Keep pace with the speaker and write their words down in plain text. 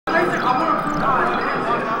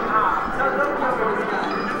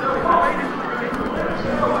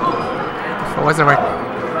It wasn't working.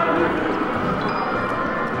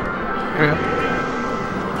 Here we go.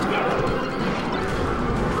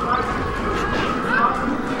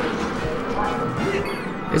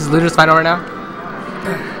 Is Luna's final right now?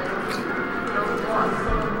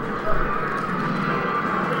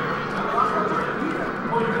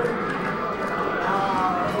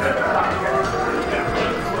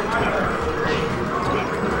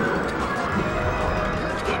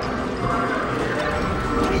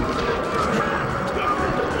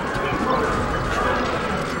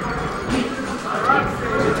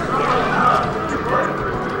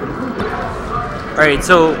 Alright,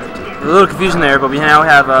 so a little confusion there, but we now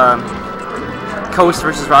have Coast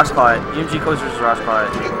versus Rasclat. EMG Coast versus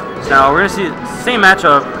Rasclat. So now we're gonna see the same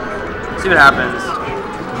matchup, see what happens.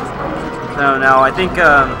 So now I think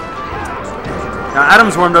now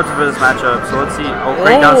Adam's warmed up for this matchup, so let's see. Oh,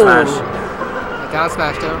 great down smash. Down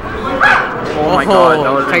smash though. Oh my god,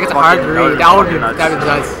 that would have been hard green. That would be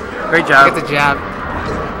nuts. Great jab. Get the jab.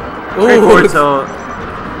 Great forward tilt.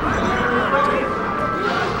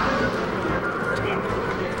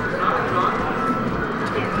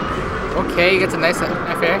 Okay, he gets a nice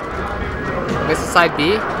F air. This is side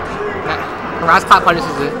B. Rasclat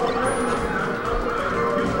punishes it.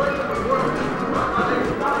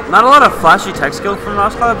 Not a lot of flashy tech skill from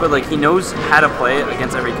Rasclat, but like he knows how to play it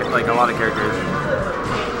against a lot of characters.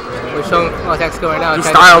 We're showing tech skill right now. He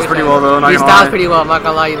styles pretty well though. He styles pretty well. I'm not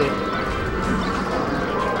gonna lie either.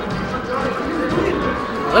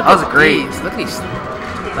 Look that was great. Look at these.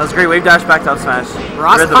 That was great. Wave dash back to up smash.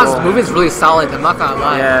 Rasclat's movement's really solid. I'm not gonna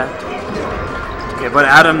lie. Yeah. Okay, but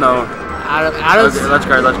Adam though. Adam's.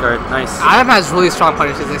 Okay, let's guard. Nice. Adam has really strong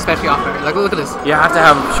punishes, especially off air. Like, look at this. You have to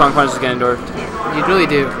have strong punishes Ganondorf. You really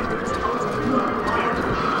do.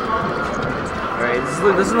 Alright,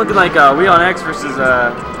 this is looking like we on X versus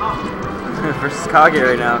versus Kage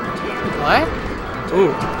right now. What?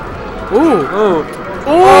 Ooh.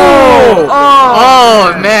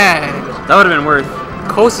 Oh man. That would have been worth.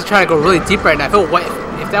 Coast is trying to go really deep right now. I feel what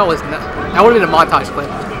if that was not, that would have been a montage play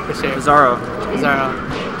for sure. Bizarro.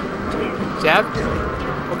 Jab.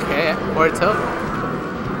 Okay. Forward tilt.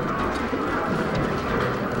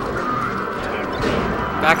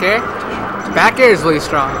 Back air. Back air is really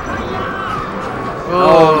strong.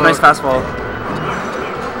 Oh, nice fastball.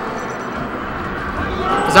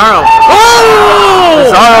 Bizarro. Oh!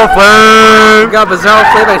 Bizarro Flame. We got Bizarro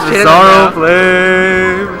Flame by shit. Bizarro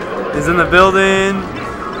Flame is in the building.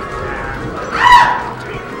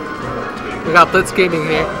 We got Blitz Gaming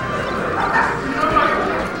here.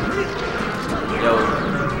 Yo.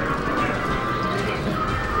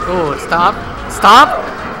 Oh, stop. Stop.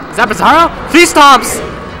 Is that Bizarro? 3 stomps.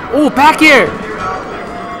 Oh, back here.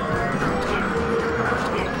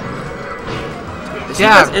 Is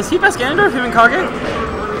he best Ganondorf, him and Kage?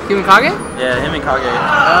 Him and Kage? Yeah, him and Kage.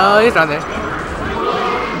 Oh, he's down there.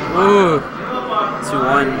 Ooh.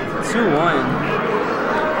 2-1. 2-1.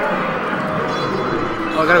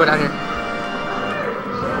 Oh, I gotta go down here.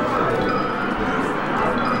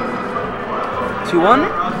 2-1?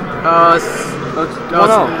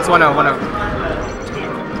 It's 1-0. 1-0.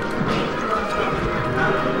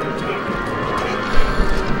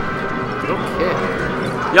 Okay.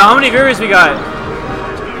 Yo, how many viewers we got?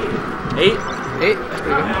 8? 8? That's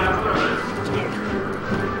pretty good.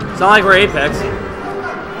 It's not like we're Apex.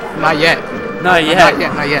 Not yet. Not yet. Not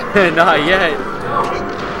yet. Not yet. Not yet.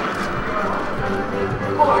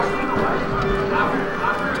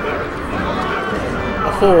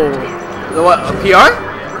 Oh. The what? A PR?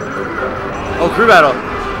 Oh, crew battle.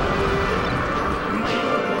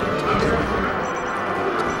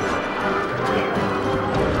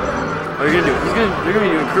 What are you gonna do? You're gonna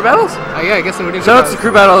be doing crew battles? Oh yeah, I guess we're doing. Shout out to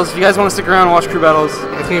crew battles. If you guys want to stick around and watch crew battles,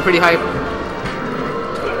 yeah, it's gonna be pretty hype.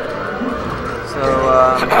 So,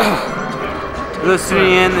 for those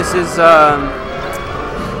tuning in, this is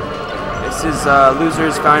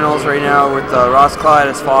losers finals right now with Rasclat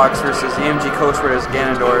as Fox versus EMG Coastward as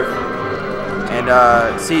Ganondorf. And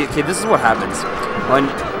see, okay, this is what happens when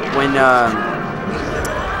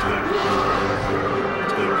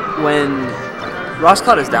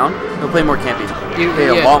Rasclat is down, he'll play more campy. He'll play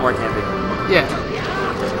a lot more campy. Yeah.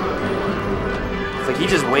 It's like he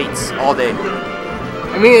just waits all day.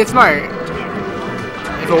 I mean, it's smart.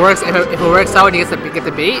 If it works out when he gets to get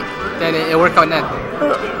the bait, then it'll work out then.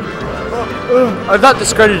 I'm not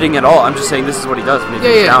discrediting at all. I'm just saying this is what he does when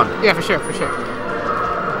he's down. Yeah, for sure.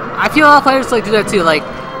 I feel a lot of players like do that too. Like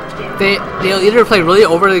they'll either play really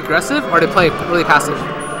overly aggressive or they play really passive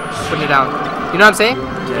when they're down. You know what I'm saying?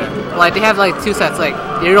 Yeah. Like they have like 2 sets. Like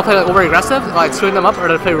they either play like over aggressive, like screwing them up, or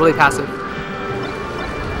they play really passive.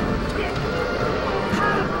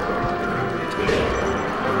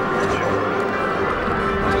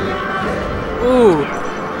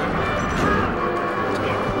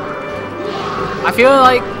 I feel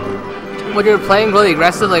like when you're playing really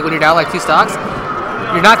aggressive, like when you're down like 2 stocks,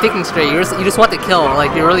 you're not thinking straight. You just want to kill.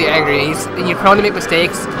 Like you're really angry, and you're prone to make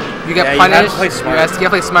mistakes. You get punished. You gotta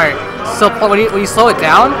play smart. So when you slow it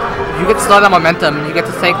down, you get to slow down momentum. You get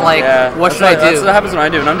to think like, what should I do? That's what happens when I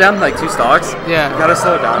do. When I'm down like 2 stocks, you gotta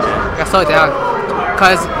slow it down, man. You gotta slow it down.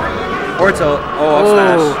 Cause or tilt. Oh, up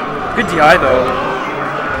smash. Good DI though.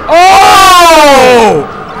 Oh!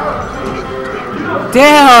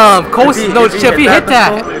 Damn! Coast, if he hit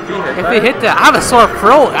that. If he hit that, I have a sore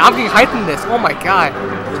throat. I'm getting hyped in this. Oh my god.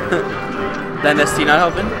 Then ST not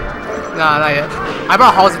helping? Nah, not yet. I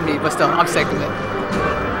brought Halls with me, but still, I'm sick with it.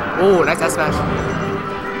 Oh, nice S smash.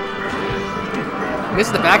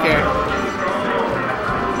 Missed the back air.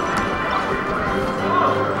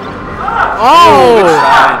 Oh!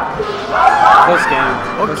 Close game.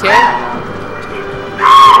 Okay.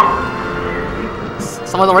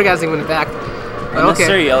 Someone's orgasming in the back. But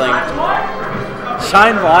unnecessary yelling.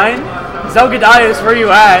 Shine line? Zelgadias, where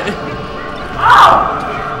you at?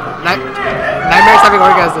 Nightmare's having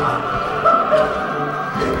orgasm.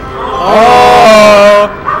 Oh!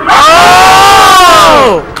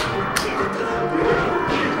 Oh!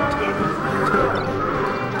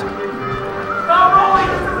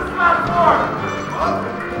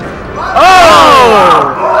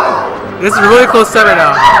 Oh! This is a really close 7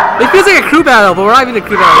 now. It feels like a crew battle, but we're not even a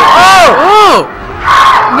crew battle. Oh! Oh!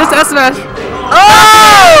 Missed S smash.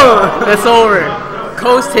 Oh! That's over.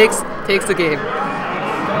 Coast takes the game.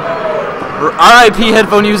 RIP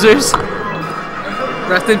headphone users.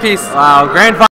 Rest in peace. Wow, grand final.